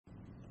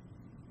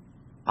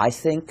I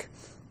think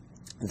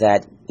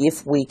that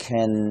if we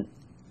can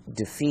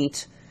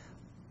defeat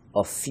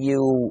a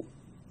few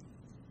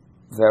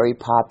very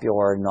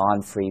popular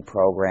non-free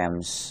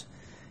programs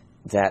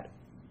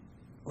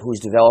whose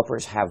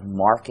developers have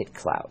market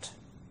clout,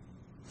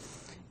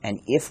 and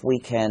if we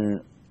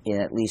can,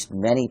 in at least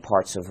many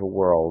parts of the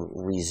world,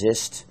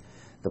 resist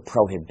the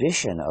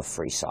prohibition of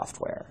free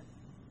software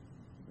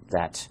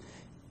that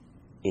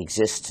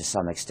exists to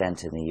some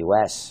extent in the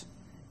US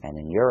and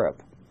in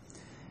Europe,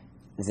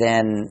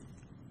 then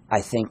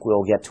I think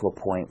we'll get to a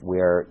point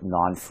where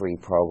non-free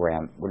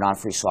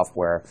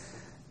software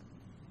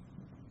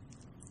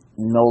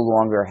no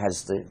longer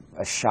has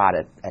a shot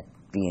at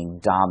being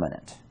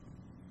dominant.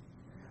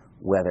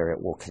 Whether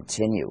it will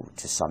continue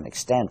to some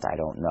extent, I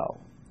don't know.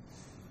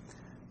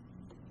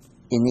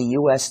 In the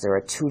US, there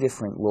are two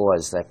different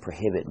laws that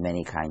prohibit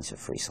many kinds of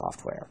free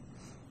software.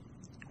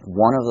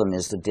 One of them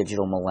is the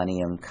Digital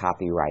Millennium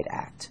Copyright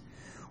Act,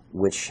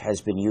 which has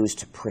been used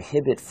to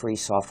prohibit free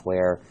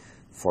software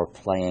for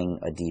playing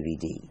a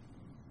DVD.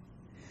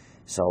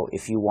 So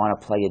if you want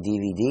to play a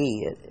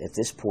DVD at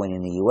this point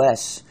in the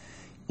US,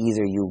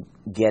 either you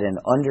get an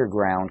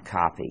underground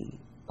copy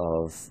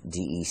of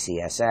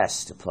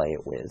DECSS to play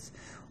it with,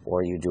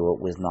 or you do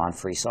it with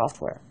non-free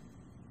software.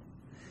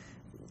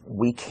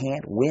 We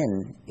can't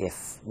win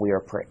if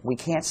we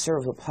can't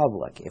serve the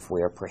public if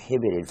we are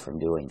prohibited from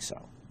doing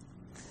so.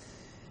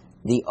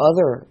 The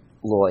other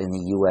law in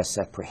the US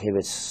that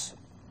prohibits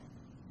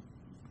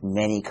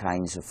many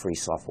kinds of free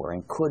software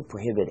and could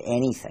prohibit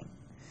anything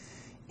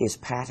is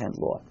patent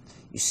law.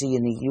 You see,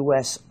 in the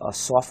US, a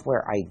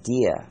software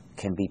idea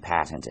can be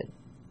patented.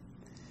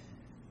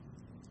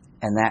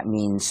 And that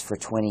means for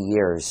 20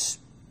 years,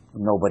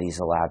 nobody's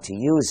allowed to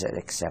use it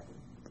except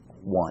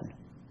one.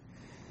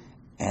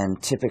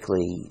 And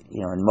typically,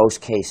 in most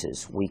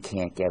cases, we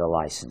can't get a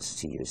license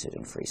to use it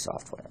in free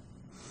software.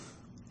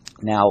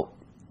 Now,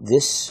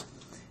 this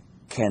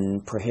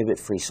can prohibit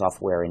free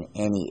software in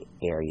any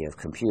area of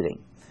computing.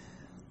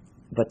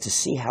 But to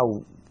see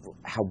how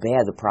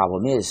bad the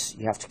problem is,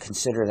 you have to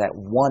consider that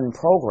one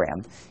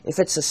program, if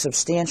it's a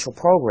substantial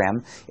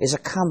program, is a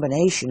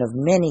combination of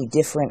many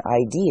different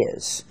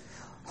ideas,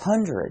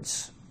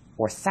 hundreds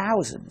or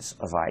thousands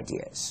of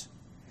ideas.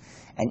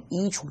 And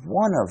each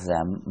one of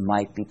them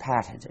might be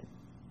patented.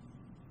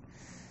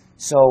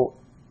 So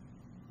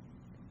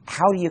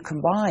how do you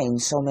combine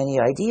so many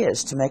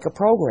ideas to make a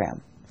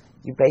program?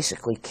 You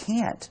basically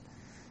can't.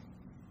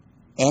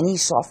 Any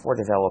software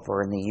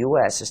developer in the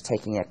US is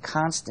taking a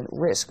constant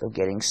risk of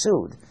getting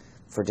sued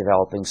for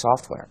developing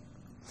software.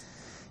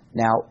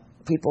 Now,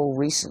 people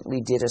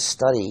recently did a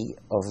study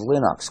of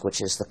Linux,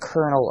 which is the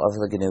kernel of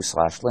the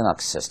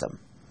GNU/Linux system.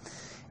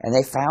 And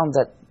they found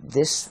that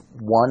this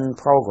one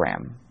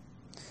program,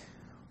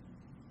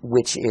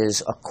 which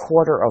is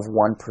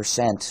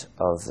 0.25%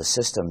 of the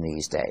system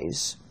these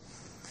days,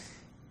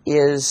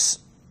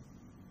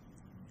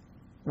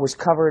 was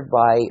covered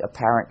by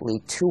apparently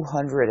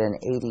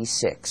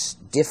 286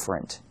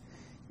 different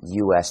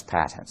U.S.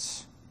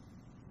 patents.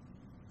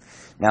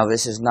 Now,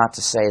 this is not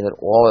to say that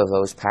all of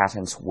those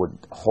patents would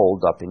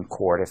hold up in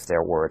court if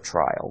there were a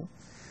trial.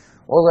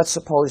 Well, let's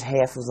suppose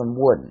half of them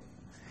wouldn't.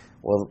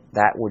 Well,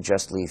 that would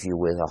just leave you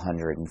with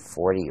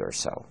 140 or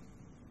so.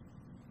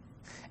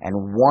 And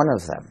one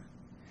of them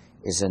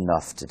is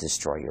enough to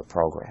destroy your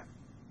program.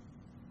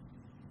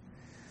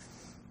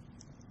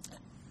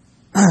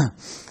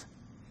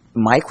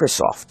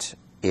 Microsoft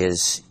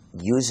is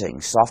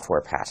using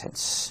software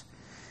patents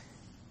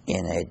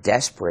in a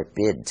desperate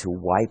bid to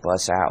wipe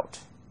us out.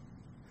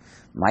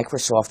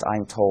 Microsoft,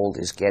 I'm told,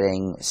 is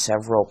getting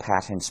several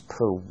patents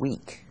per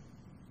week.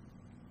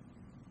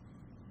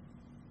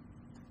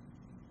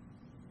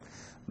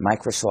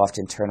 Microsoft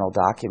internal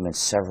documents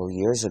several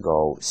years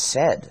ago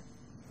said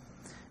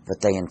that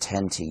they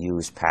intend to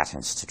use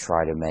patents to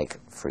try to make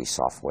free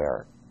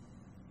software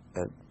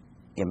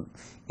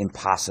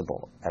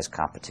impossible as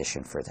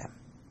competition for them.